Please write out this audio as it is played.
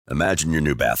Imagine your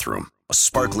new bathroom. A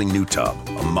sparkling new tub,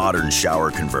 a modern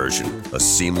shower conversion, a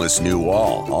seamless new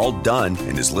wall, all done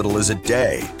in as little as a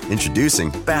day.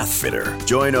 Introducing Bath Fitter.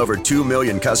 Join over 2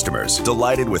 million customers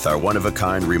delighted with our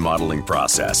one-of-a-kind remodeling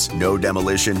process. No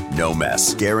demolition, no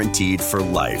mess. Guaranteed for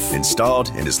life. Installed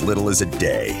in as little as a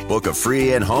day. Book a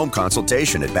free in-home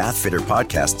consultation at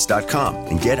bathfitterpodcasts.com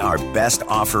and get our best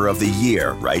offer of the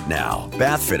year right now.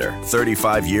 Bath Fitter,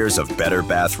 35 years of better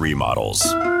bath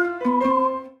remodels.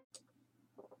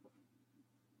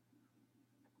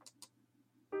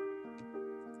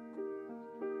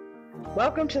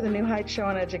 Welcome to the New Heights Show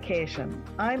on Education.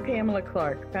 I'm Pamela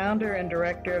Clark, founder and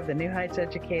director of the New Heights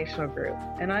Educational Group,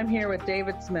 and I'm here with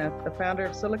David Smith, the founder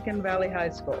of Silicon Valley High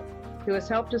School, who has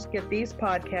helped us get these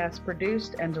podcasts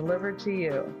produced and delivered to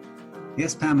you.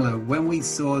 Yes, Pamela, when we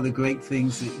saw the great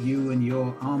things that you and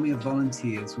your army of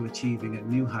volunteers were achieving at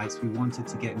New Heights, we wanted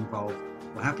to get involved.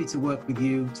 We're happy to work with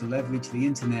you to leverage the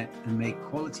internet and make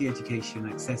quality education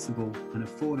accessible and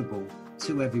affordable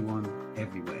to everyone,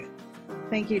 everywhere.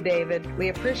 Thank you, David. We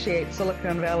appreciate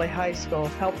Silicon Valley High School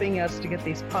helping us to get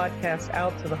these podcasts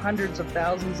out to the hundreds of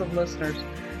thousands of listeners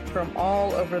from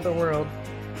all over the world.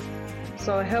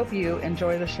 So I hope you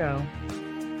enjoy the show.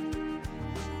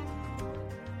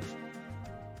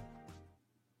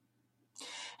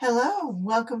 Hello,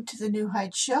 welcome to the New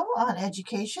Heights Show on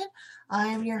Education. I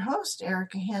am your host,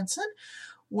 Erika Hanson.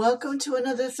 Welcome to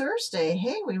another Thursday.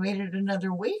 Hey, we made it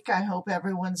another week. I hope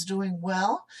everyone's doing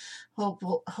well.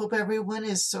 Hope everyone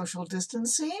is social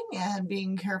distancing and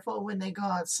being careful when they go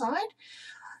outside.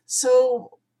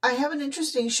 So I have an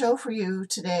interesting show for you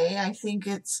today. I think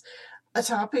it's a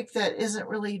topic that isn't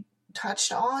really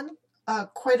touched on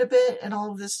quite a bit in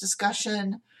all of this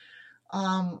discussion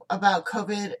about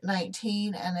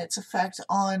Covid-19 and its effect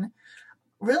on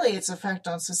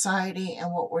society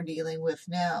and what we're dealing with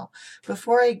now.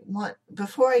 Before I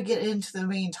get into the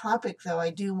main topic, though, I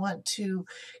do want to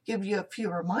give you a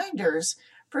few reminders.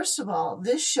 First of all,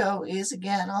 this show is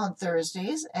again on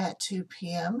Thursdays at 2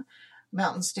 p.m.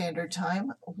 Mountain Standard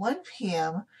Time, 1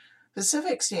 p.m.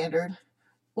 Pacific Standard,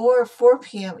 or 4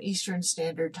 p.m. Eastern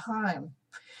Standard Time.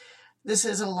 This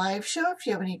is a live show. If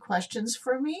you have any questions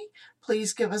for me,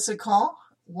 please give us a call,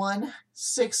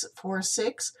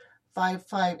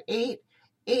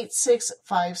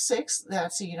 1-646-558-8656.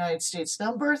 That's the United States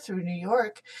number through New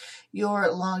York.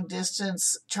 Your long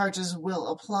distance charges will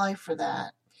apply for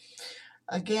that.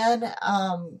 Again,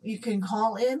 you can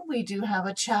call in. We do have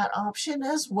a chat option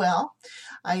as well.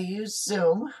 I use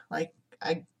Zoom, like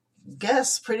I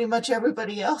guess pretty much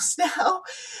everybody else now.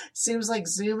 Seems like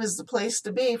Zoom is the place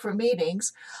to be for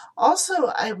meetings. Also,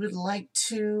 I would like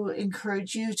to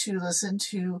encourage you to listen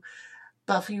to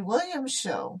Buffy Williams'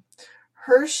 show.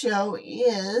 Her show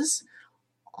is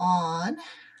on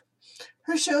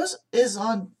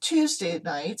Tuesday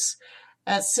nights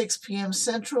at 6 p.m.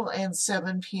 Central and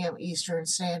 7 p.m. Eastern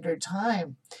Standard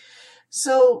Time.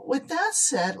 So with that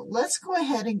said, let's go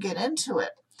ahead and get into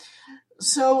it.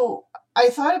 So I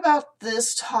thought about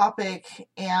this topic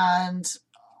and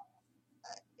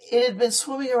it had been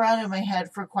swimming around in my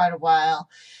head for quite a while.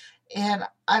 And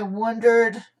I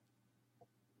wondered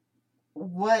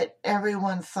what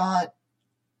everyone thought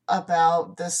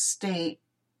about the state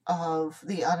of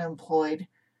the unemployed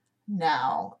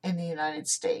now in the United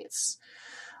States.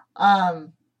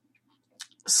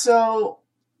 So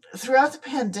throughout the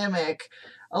pandemic,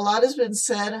 a lot has been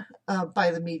said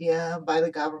by the media, by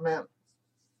the government,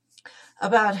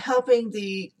 about helping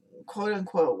the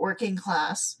quote-unquote working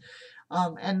class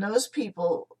and those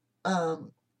people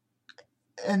who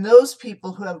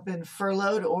have been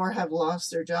furloughed or have lost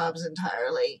their jobs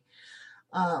entirely.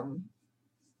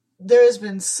 There has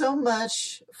been so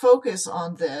much focus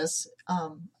on this.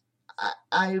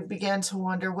 I began to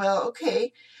wonder, well,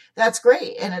 okay, that's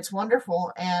great and it's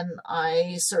wonderful. And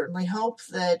I certainly hope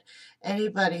that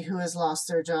anybody who has lost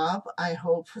their job, I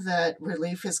hope that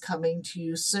relief is coming to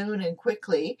you soon and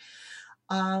quickly.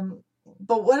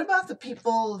 But what about the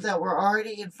people that were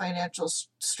already in financial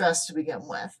stress to begin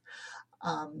with?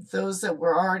 Those that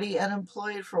were already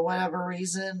unemployed for whatever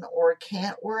reason or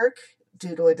can't work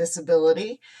due to a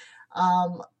disability.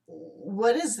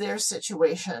 What is their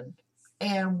situation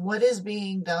and what is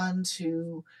being done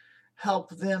to help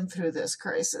them through this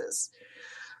crisis?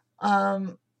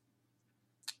 Again,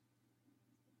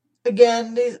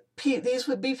 these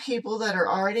would be people that are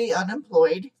already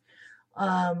unemployed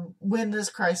when this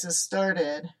crisis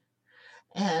started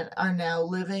and are now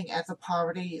living at the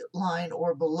poverty line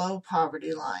or below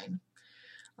poverty line.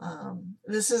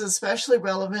 This is especially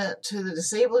relevant to the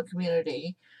disabled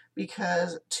community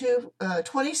because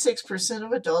 26%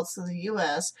 of adults in the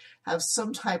U.S. have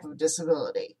some type of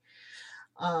disability.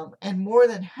 And more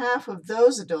than half of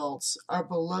those adults are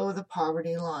below the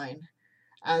poverty line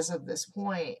as of this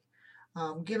point.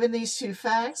 Given these two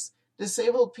facts,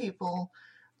 disabled people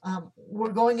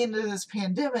were going into this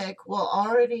pandemic while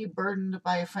already burdened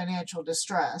by financial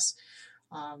distress.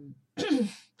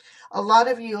 A lot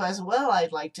of you as well,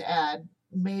 I'd like to add,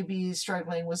 may be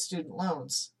struggling with student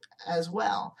loans as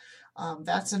well.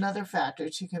 That's another factor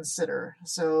to consider.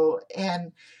 So,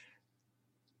 and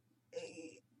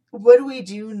what do we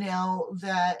do now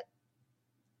that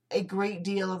a great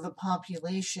deal of the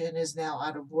population is now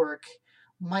out of work,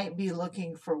 might be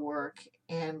looking for work,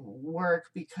 and work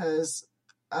because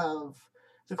of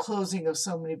the closing of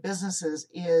so many businesses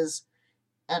is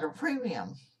at a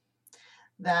premium?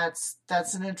 That's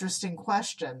an interesting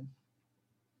question.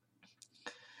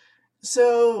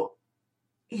 So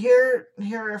here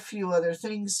are a few other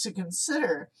things to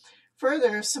consider.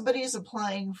 Further, if somebody is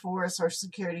applying for Social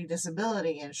Security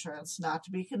disability insurance, not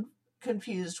to be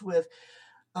confused with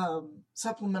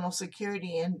supplemental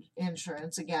security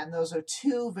insurance. Again, those are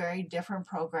two very different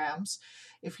programs.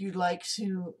 If you'd like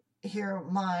to hear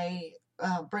my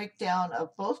breakdown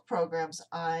of both programs,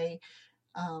 I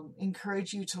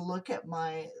encourage you to look at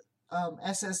my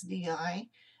SSDI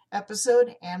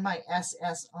episode and my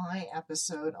SSI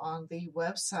episode on the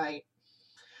website.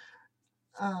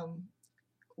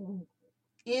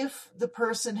 If the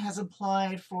person has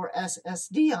applied for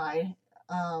SSDI,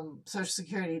 Social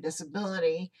Security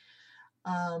disability,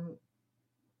 the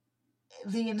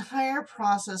entire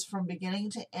process from beginning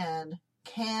to end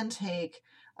can take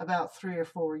about 3 or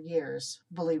 4 years,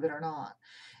 believe it or not.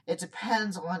 It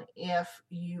depends on if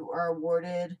you are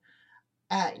awarded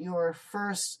at your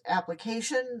first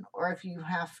application or if you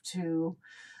have to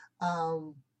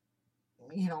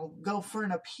go for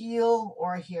an appeal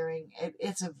or a hearing.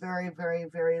 It's a very, very,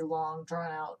 very long,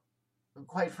 drawn out,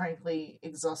 quite frankly,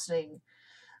 exhausting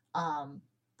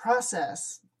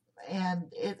process.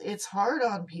 And it's hard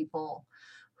on people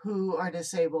who are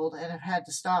disabled and have had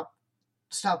to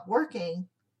stop working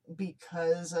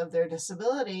because of their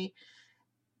disability.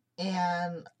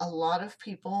 And a lot of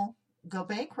people go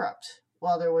bankrupt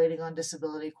while they're waiting on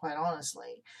disability, quite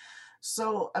honestly.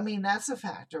 So, I mean, that's a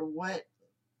factor.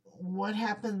 What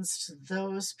happens to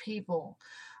those people?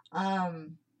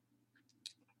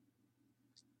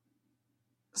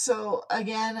 So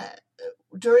again,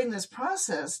 during this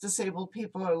process, disabled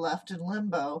people are left in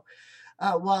limbo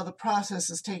while the process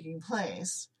is taking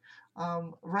place.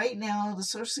 Right now, the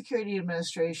Social Security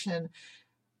Administration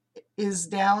is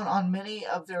down on many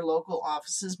of their local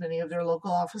offices. Many of their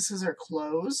local offices are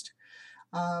closed.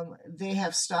 They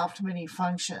have stopped many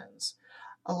functions.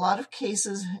 A lot of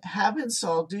cases have been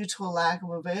solved due to a lack of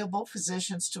available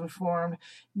physicians to perform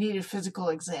needed physical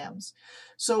exams.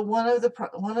 So one of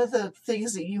the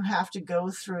things that you have to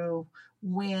go through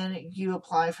when you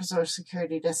apply for Social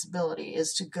Security disability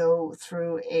is to go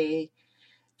through a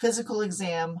physical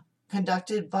exam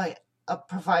conducted by a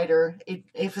provider,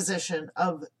 a physician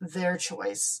of their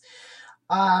choice.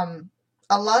 A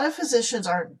lot of physicians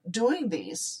aren't doing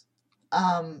these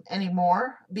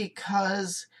anymore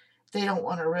because they don't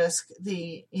want to risk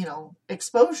the,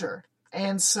 exposure.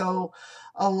 And so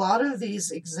a lot of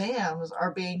these exams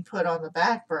are being put on the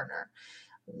back burner,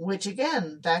 which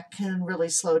again, that can really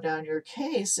slow down your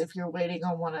case if you're waiting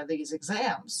on one of these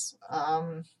exams.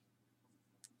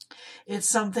 It's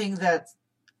something that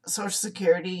Social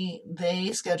Security,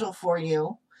 they schedule for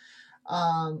you,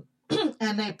 and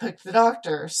they pick the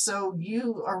doctor. So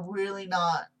you are really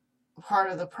not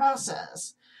part of the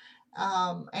process.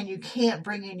 And you can't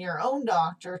bring in your own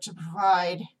doctor to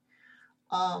provide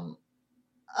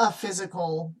a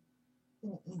physical.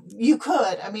 You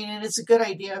could, and it's a good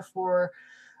idea for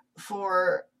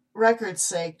record's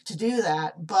sake to do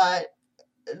that, but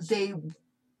they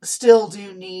still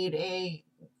do need a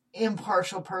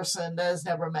impartial person that has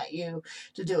never met you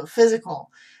to do a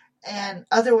physical, and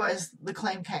otherwise the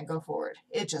claim can't go forward.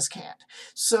 It just can't.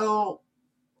 So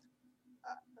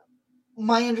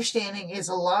my understanding is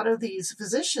a lot of these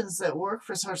physicians that work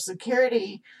for Social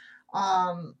Security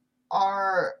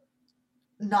are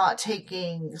not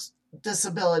taking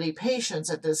disability patients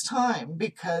at this time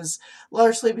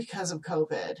largely because of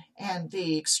COVID and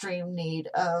the extreme need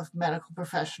of medical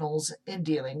professionals in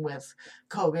dealing with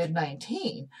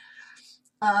COVID-19.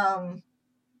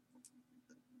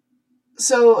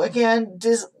 So again,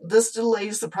 this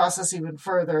delays the process even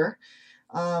further,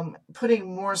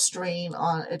 putting more strain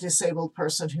on a disabled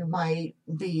person who might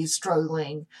be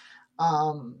struggling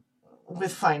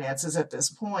with finances at this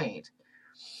point.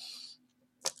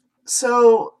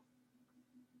 So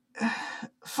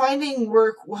finding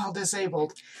work while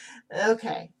disabled,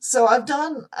 Okay, so I've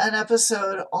done an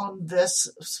episode on this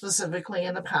specifically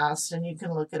in the past, and you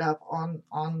can look it up on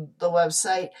the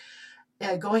website,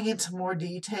 going into more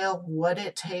detail what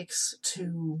it takes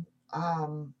to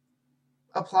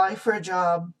apply for a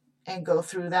job and go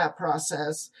through that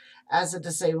process as a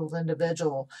disabled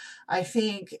individual. I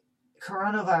think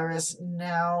coronavirus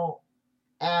now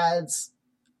adds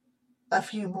a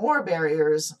few more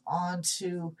barriers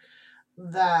onto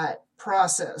that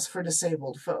process for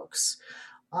disabled folks.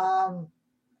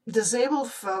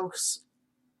 Disabled folks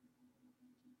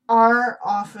are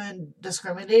often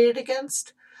discriminated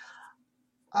against.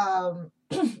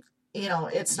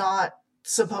 It's not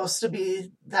supposed to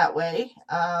be that way.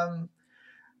 And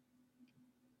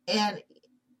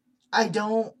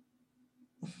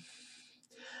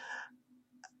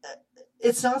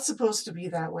it's not supposed to be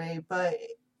that way, but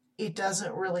it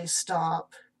doesn't really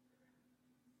stop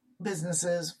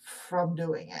businesses from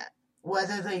doing it,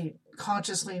 whether they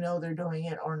consciously know they're doing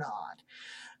it or not.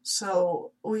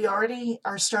 So we already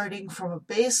are starting from a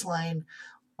baseline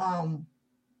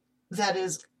that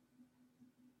is,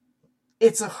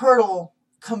 it's a hurdle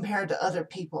compared to other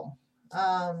people,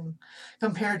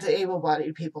 compared to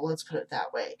able-bodied people. Let's put it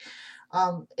that way.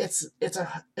 It's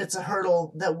a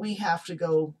hurdle that we have to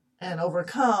go and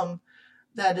overcome.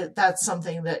 That's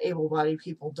something that able-bodied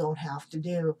people don't have to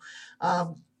do.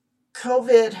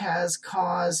 COVID has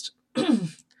caused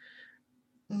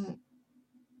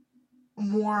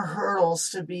more hurdles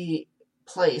to be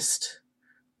placed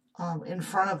in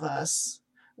front of us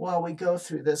while we go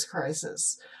through this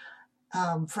crisis.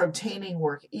 For obtaining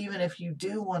work, even if you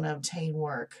do want to obtain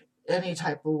work, any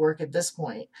type of work at this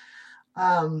point,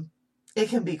 it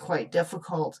can be quite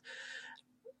difficult.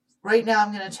 Right now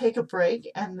I'm going to take a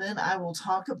break, and then I will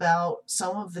talk about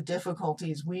some of the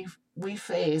difficulties we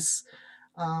face,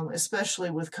 especially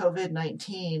with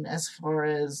COVID-19, as far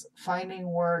as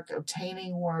finding work,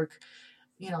 obtaining work,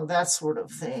 that sort of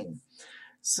thing.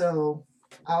 So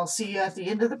I'll see you at the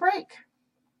end of the break.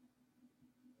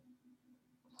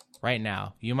 Right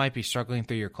now, you might be struggling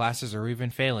through your classes or even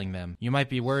failing them. You might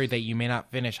be worried that you may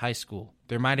not finish high school.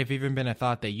 There might have even been a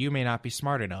thought that you may not be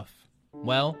smart enough.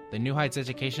 Well, the New Heights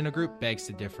Educational Group begs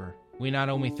to differ. We not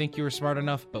only think you are smart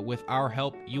enough, but with our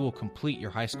help, you will complete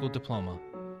your high school diploma.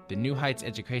 The New Heights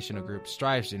Educational Group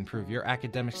strives to improve your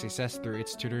academic success through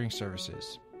its tutoring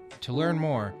services. To learn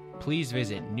more, please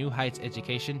visit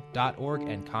newheightseducation.org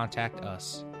and contact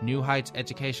us. New Heights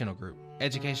Educational Group.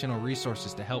 Educational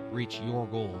resources to help reach your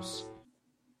goals.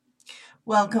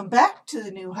 Welcome back to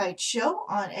the New Heights Show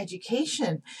on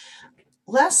education.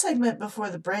 Last segment before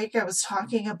the break, I was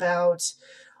talking about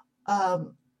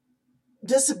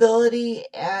disability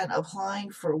and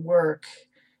applying for work.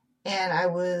 And I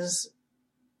was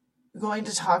going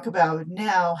to talk about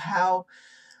now how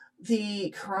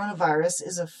the coronavirus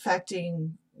is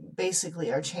affecting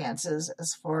basically our chances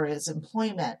as far as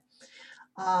employment.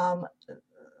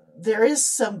 There is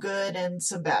some good and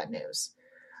some bad news.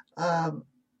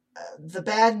 The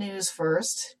bad news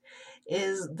first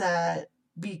is that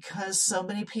because so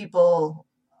many people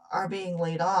are being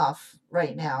laid off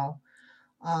right now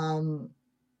and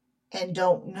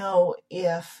don't know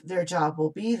if their job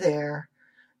will be there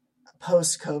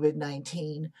post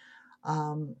COVID-19,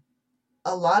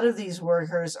 a lot of these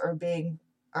workers are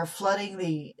flooding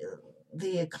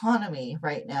the economy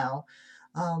right now.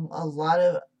 A lot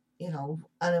of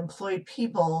unemployed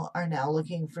people are now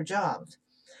looking for jobs.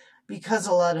 Because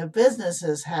a lot of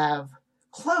businesses have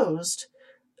closed,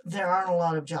 there aren't a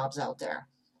lot of jobs out there.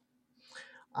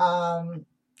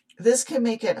 This can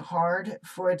make it hard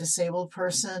for a disabled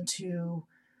person to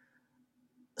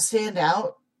stand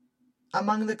out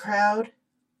among the crowd.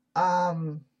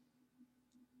 And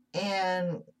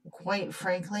quite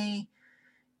frankly,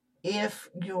 if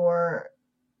your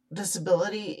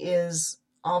disability is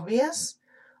obvious,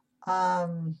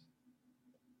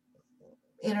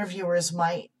 interviewers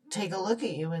might take a look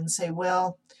at you and say,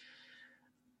 well,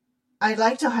 I'd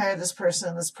like to hire this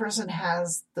person. This person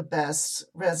has the best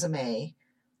resume,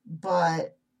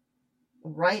 but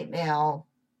right now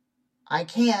I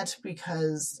can't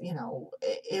because,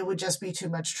 it would just be too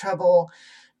much trouble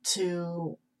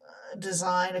to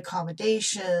design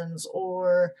accommodations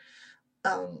or,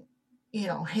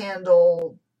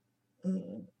 handle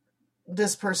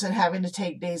this person having to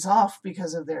take days off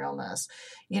because of their illness.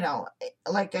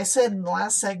 Like I said in the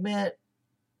last segment,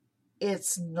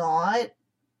 it's not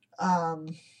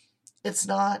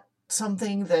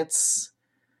something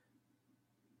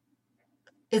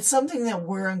it's something that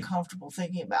we're uncomfortable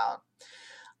thinking about.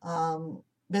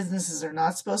 Businesses are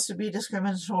not supposed to be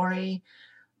discriminatory,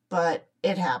 but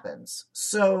it happens.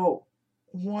 So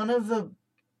one of the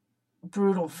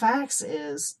brutal facts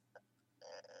is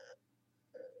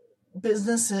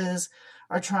businesses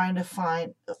are trying to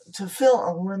fill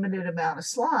a limited amount of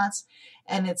slots,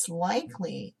 and it's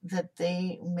likely that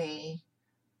they may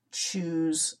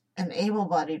choose an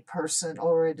able-bodied person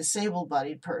over a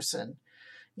disabled-bodied person,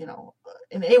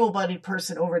 an able-bodied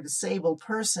person over a disabled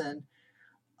person,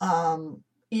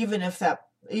 even if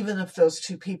those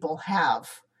two people have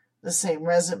the same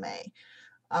resume.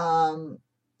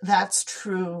 That was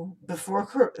true before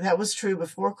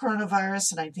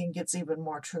coronavirus, and I think it's even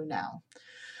more true now.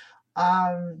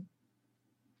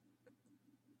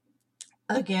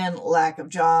 Again, lack of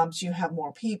jobs. You have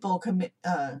more people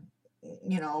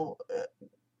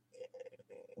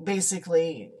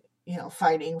basically,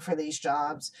 fighting for these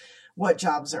jobs, what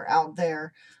jobs are out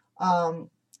there. And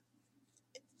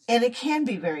it can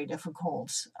be very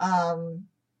difficult.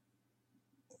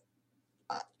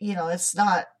 It's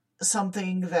not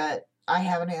something that I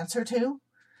have an answer to,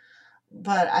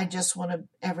 but I just want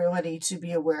everybody to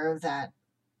be aware of that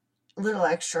little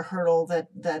extra hurdle that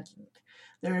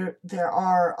there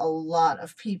are a lot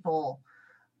of people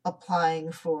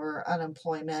applying for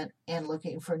unemployment and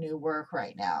looking for new work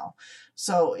right now.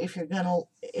 So if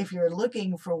you're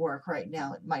looking for work right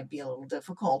now, it might be a little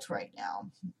difficult right now,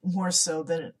 more so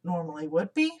than it normally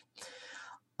would be.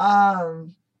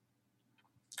 One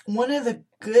of the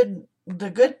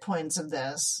good points of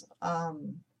this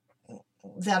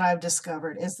that I've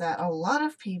discovered is that a lot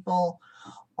of people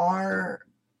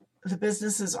the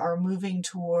businesses are moving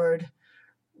toward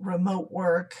remote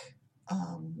work,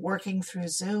 working through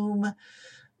Zoom,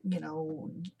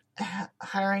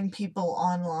 hiring people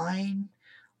online.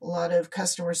 A lot of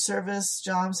customer service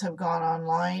jobs have gone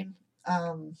online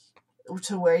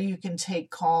to where you can take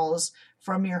calls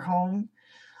from your home.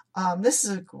 This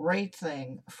is a great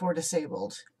thing for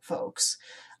disabled folks,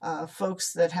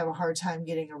 folks that have a hard time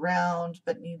getting around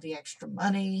but need the extra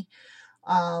money.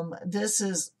 This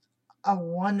is a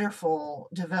wonderful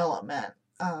development.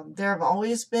 There have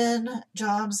always been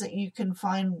jobs that you can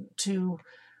find to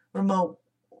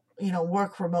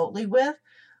work remotely with,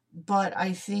 but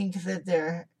I think that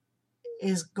there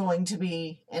is going to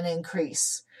be an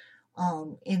increase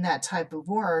in that type of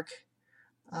work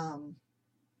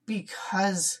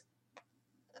because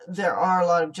there are a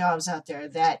lot of jobs out there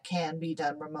that can be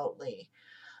done remotely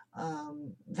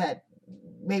that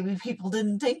maybe people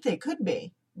didn't think they could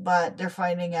be. But they're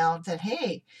finding out that,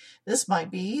 hey, this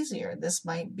might be easier. This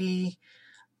might be,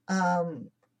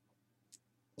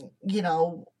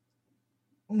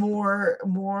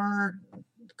 more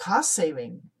cost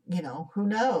saving. Who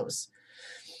knows?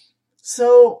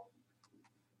 So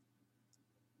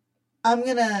I'm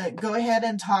going to go ahead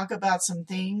and talk about some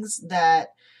things that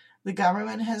the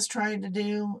government has tried to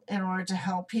do in order to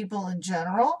help people in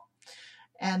general.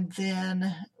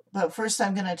 But first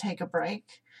I'm going to take a break.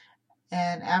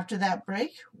 And after that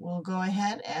break, we'll go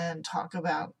ahead and talk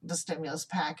about the stimulus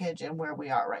package and where we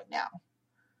are right now.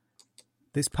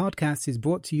 This podcast is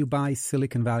brought to you by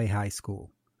Silicon Valley High School,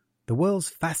 the world's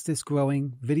fastest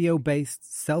growing,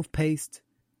 video-based, self-paced,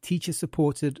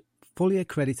 teacher-supported, fully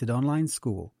accredited online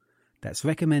school that's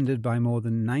recommended by more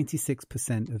than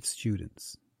 96% of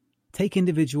students. Take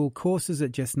individual courses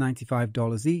at just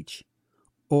 $95 each,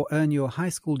 or earn your high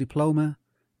school diploma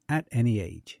at any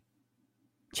age.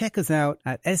 Check us out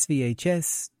at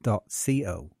svhs.co.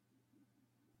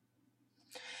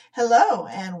 Hello,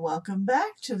 and welcome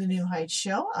back to the New Heights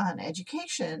Show on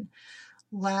education.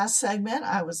 Last segment,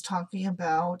 I was talking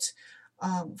about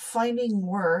finding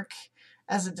work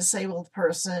as a disabled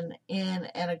person in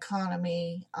an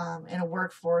economy, in a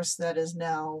workforce that is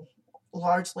now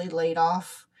largely laid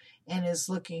off and is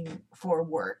looking for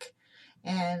work,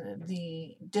 and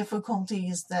the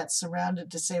difficulties that surround a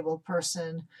disabled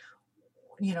person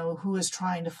who is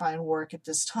trying to find work at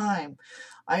this time.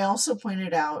 I also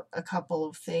pointed out a couple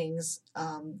of things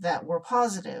that were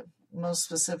positive, most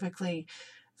specifically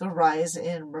the rise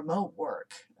in remote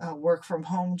work, work from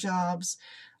home jobs.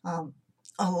 A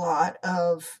lot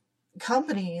of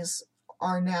companies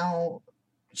are now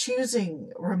choosing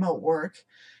remote work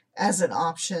as an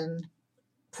option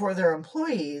for their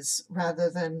employees rather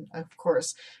than, of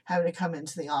course, having to come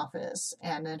into the office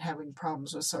and then having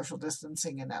problems with social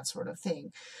distancing and that sort of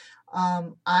thing.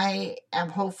 I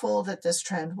am hopeful that this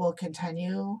trend will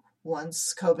continue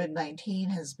once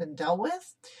COVID-19 has been dealt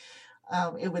with.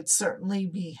 It would certainly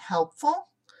be helpful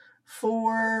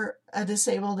for a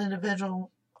disabled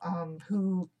individual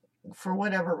who, for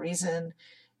whatever reason,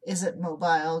 isn't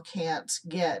mobile, can't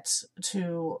get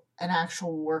to an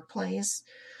actual workplace.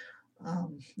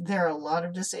 There are a lot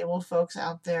of disabled folks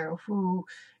out there who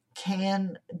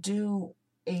can do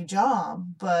a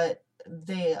job, but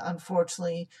they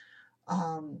unfortunately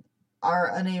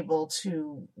are unable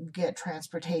to get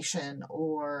transportation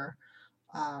or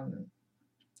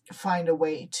find a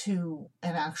way to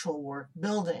an actual work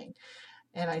building.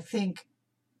 And I think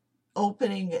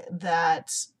opening that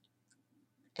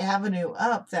avenue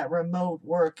up, that remote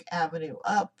work avenue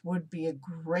up, would be a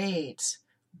great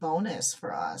bonus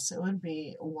for us. It would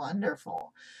be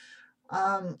wonderful.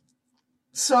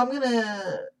 So I'm going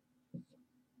to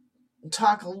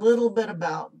talk a little bit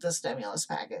about the stimulus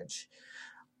package.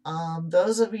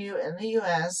 Those of you in the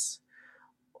U.S.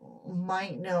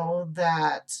 might know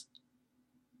that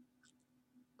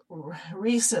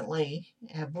recently,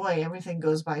 and boy, everything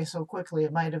goes by so quickly,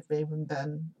 it might have even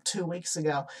been 2 weeks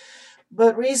ago,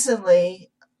 but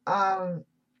recently, the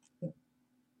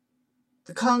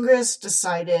Congress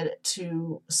decided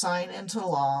to sign into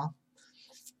law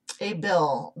a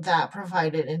bill that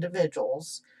provided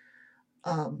individuals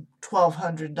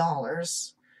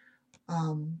 $1,200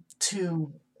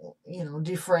 to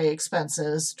defray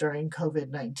expenses during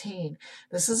COVID-19.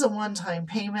 This is a one-time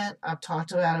payment. I've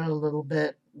talked about it a little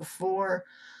bit before.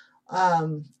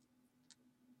 And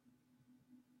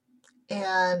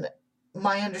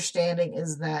my understanding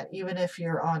is that even if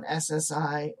you're on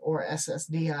SSI or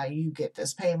SSDI, you get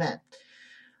this payment.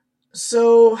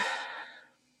 So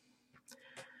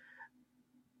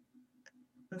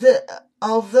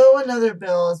although another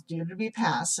bill is due to be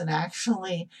passed, and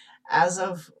actually as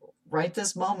of right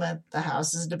this moment, the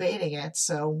House is debating it,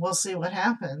 so we'll see what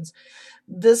happens.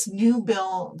 This new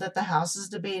bill that the House is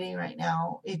debating right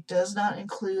now, it does not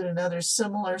include another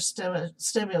similar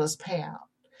stimulus payout.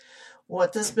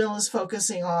 What this bill is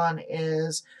focusing on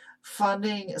is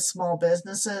funding small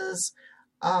businesses,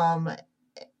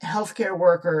 healthcare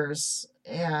workers,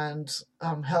 and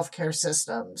healthcare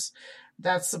systems.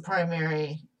 That's the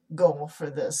primary goal for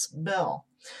this bill.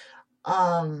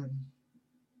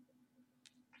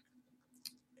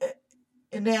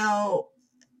 Now,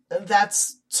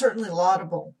 that's certainly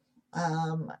laudable,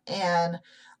 and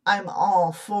I'm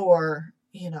all for,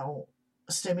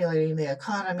 stimulating the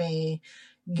economy,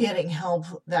 getting help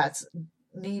that's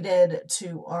needed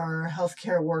to our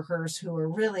healthcare workers who are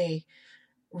really,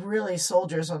 really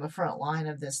soldiers on the front line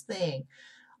of this thing.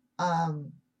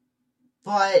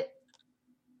 But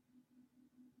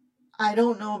I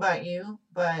don't know about you,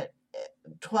 but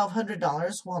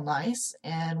 $1,200, while nice,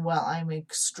 and while I'm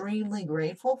extremely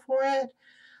grateful for it,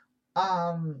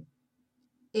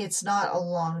 it's not a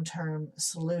long-term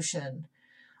solution.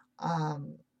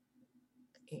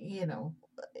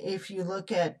 If you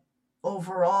look at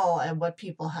overall at what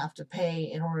people have to pay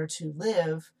in order to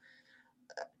live,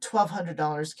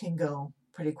 $1,200 can go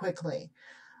pretty quickly.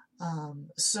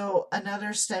 So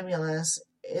another stimulus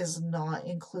is not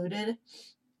included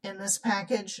in this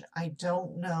package. I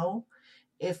don't know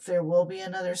if there will be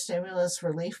another stimulus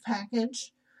relief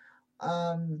package.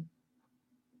 I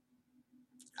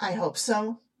hope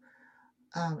so.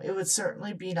 It would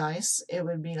certainly be nice. It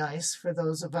would be nice for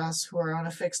those of us who are on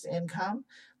a fixed income,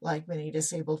 like many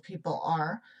disabled people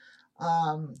are.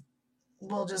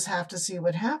 We'll just have to see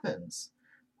what happens.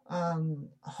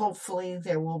 Hopefully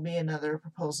there will be another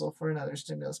proposal for another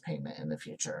stimulus payment in the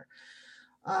future.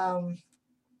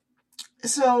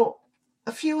 So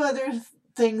a few other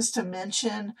things to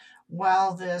mention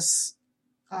while this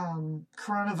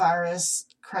coronavirus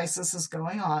crisis is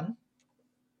going on.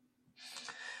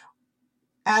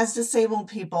 As disabled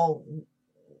people,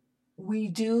 we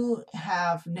do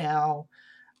have now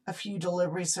a few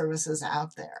delivery services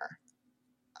out there,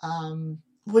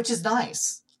 which is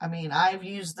nice. I mean, I've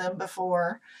used them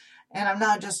before, and I'm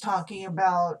not just talking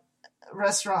about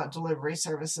restaurant delivery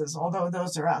services, although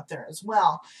those are out there as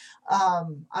well.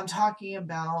 I'm talking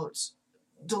about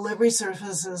delivery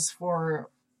services for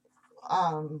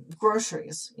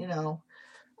groceries,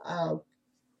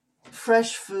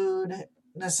 fresh food,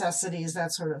 necessities,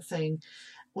 that sort of thing,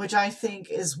 which I think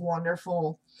is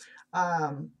wonderful.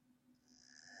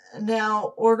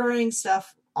 Now, ordering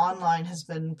stuff online has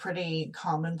been pretty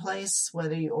commonplace,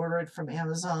 whether you order it from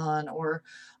Amazon or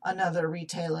another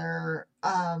retailer.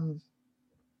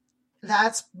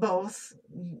 That's both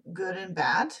good and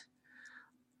bad.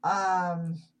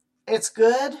 It's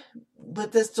good,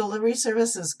 but this delivery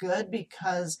service is good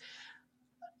because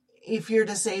if you're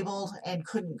disabled and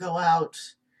couldn't go out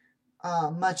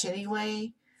much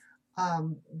anyway,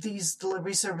 these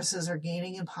delivery services are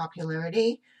gaining in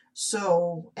popularity,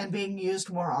 and being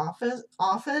used more often.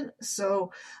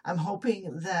 So I'm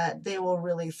hoping that they will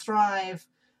really thrive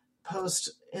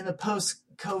in the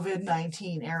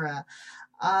post-COVID-19 era.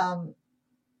 And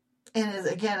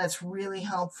again, it's really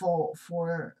helpful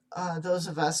for those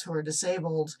of us who are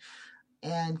disabled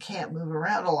and can't move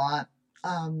around a lot,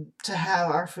 to have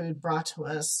our food brought to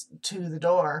us to the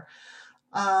door.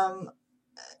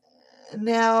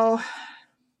 Now,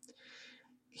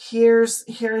 here's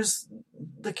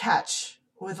the catch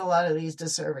with a lot of these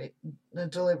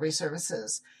delivery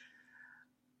services.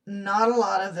 Not a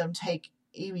lot of them take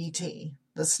EBT,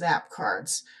 the SNAP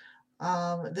cards.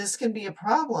 This can be a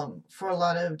problem for a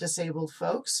lot of disabled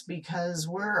folks because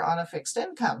we're on a fixed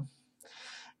income.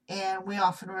 And we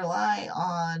often rely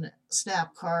on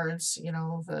SNAP cards,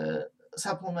 the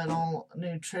Supplemental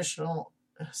Nutrition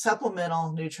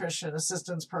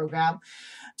Assistance Program,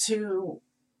 to,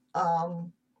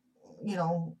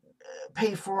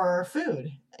 pay for our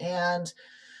food. And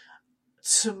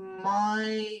to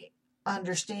my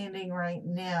understanding right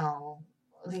now,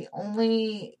 the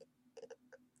only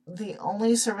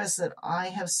service that I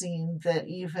have seen that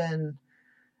even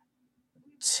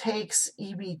takes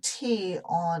EBT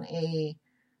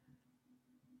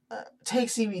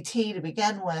to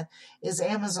begin with is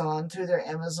Amazon through their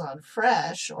Amazon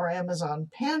Fresh or Amazon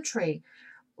Pantry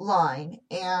line,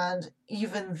 and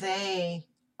even they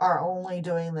are only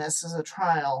doing this as a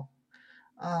trial,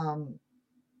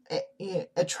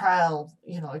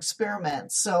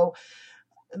 experiment. So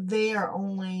they are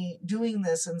only doing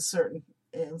this in certain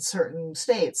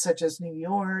states, such as New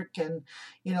York and,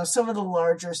 some of the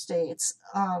larger states.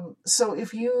 So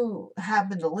if you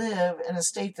happen to live in a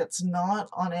state that's not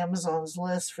on Amazon's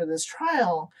list for this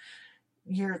trial,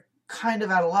 you're kind of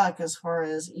out of luck as far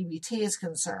as EBT is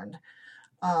concerned.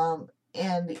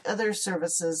 And the other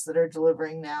services that are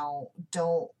delivering now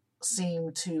don't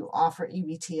seem to offer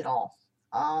EBT at all,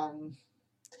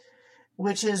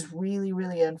 which is really,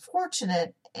 really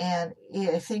unfortunate. And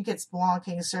I think it's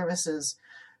blocking services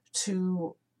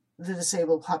to the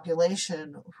disabled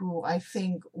population, who I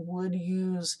think would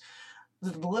use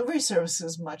the delivery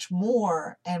services much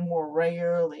more and more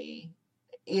regularly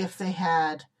if they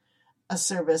had a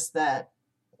service that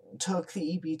took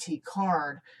the EBT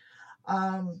card.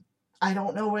 I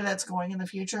don't know where that's going in the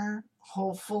future.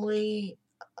 Hopefully,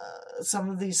 some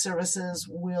of these services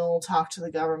will talk to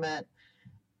the government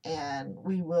and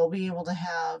we will be able to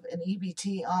have an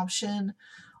EBT option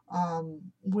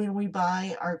when we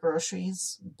buy our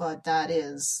groceries, but that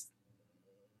is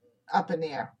up in the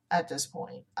air at this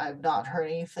point. I've not heard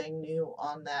anything new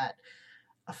on that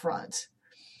front.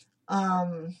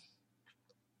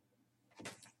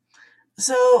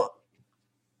 So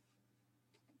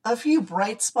a few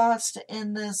bright spots to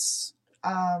end this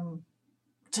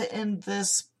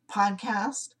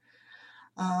podcast.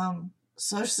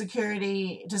 Social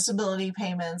Security disability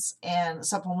payments and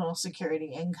Supplemental Security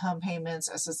income payments,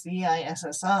 SSDI,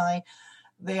 SSI,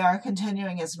 they are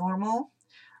continuing as normal.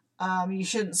 You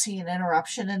shouldn't see an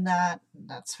interruption in that.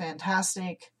 That's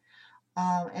fantastic.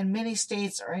 And many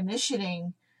states are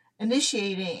initiating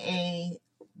a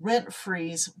rent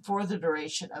freeze for the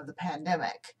duration of the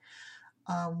pandemic,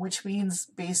 which means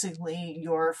basically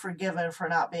you're forgiven for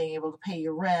not being able to pay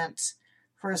your rent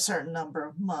for a certain number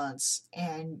of months,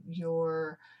 and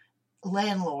your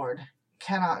landlord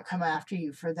cannot come after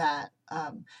you for that.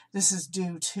 This is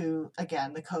due to,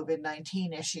 again, the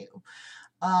COVID-19 issue.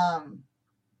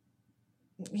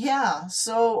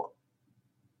 So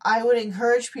I would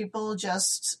encourage people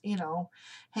just,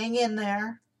 hang in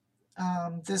there.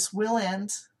 This will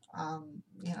end.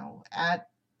 At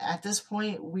this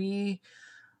point, we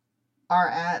are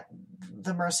at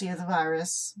the mercy of the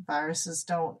virus. Viruses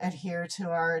don't adhere to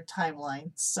our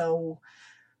timeline. So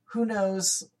who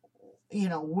knows,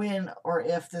 when or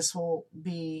if this will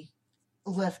be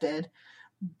lifted.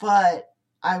 But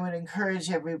I would encourage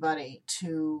everybody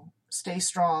to stay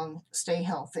strong, stay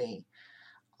healthy.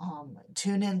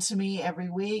 Tune in to me every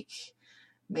week.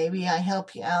 Maybe I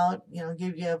help you out,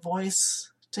 give you a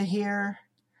voice to hear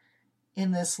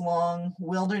in this long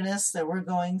wilderness that we're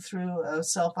going through of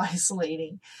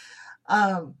self-isolating.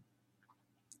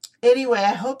 Anyway,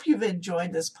 I hope you've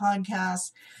enjoyed this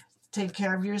podcast. Take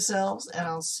care of yourselves, and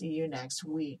I'll see you next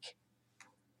week.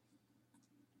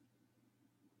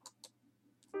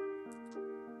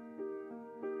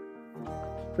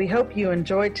 We hope you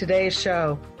enjoyed today's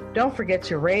show. Don't forget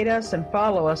to rate us and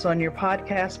follow us on your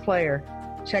podcast player.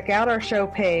 Check out our show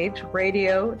page,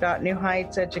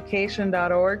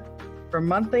 radio.newheightseducation.org, for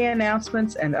monthly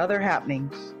announcements and other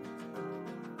happenings.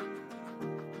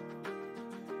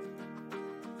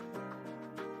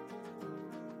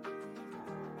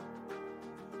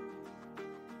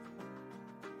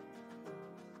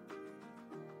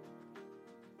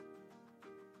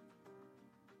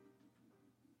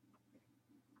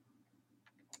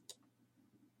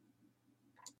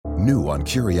 New on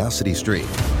Curiosity Stream.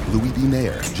 Louis B.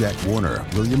 Mayer, Jack Warner,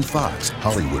 William Fox.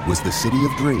 Hollywood was the city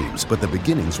of dreams, but the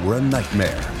beginnings were a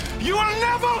nightmare. You will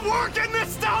never work in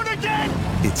this town again!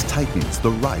 It's Titans,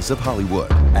 the rise of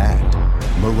Hollywood. And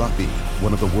Merapi,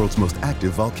 one of the world's most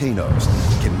active volcanoes.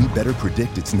 Can we better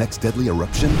predict its next deadly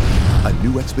eruption? A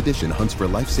new expedition hunts for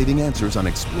life-saving answers on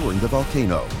exploring the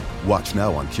volcano. Watch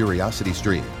now on Curiosity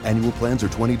Stream. Annual plans are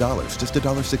 $20, just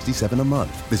 $1.67 a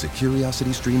month. Visit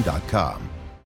curiositystream.com.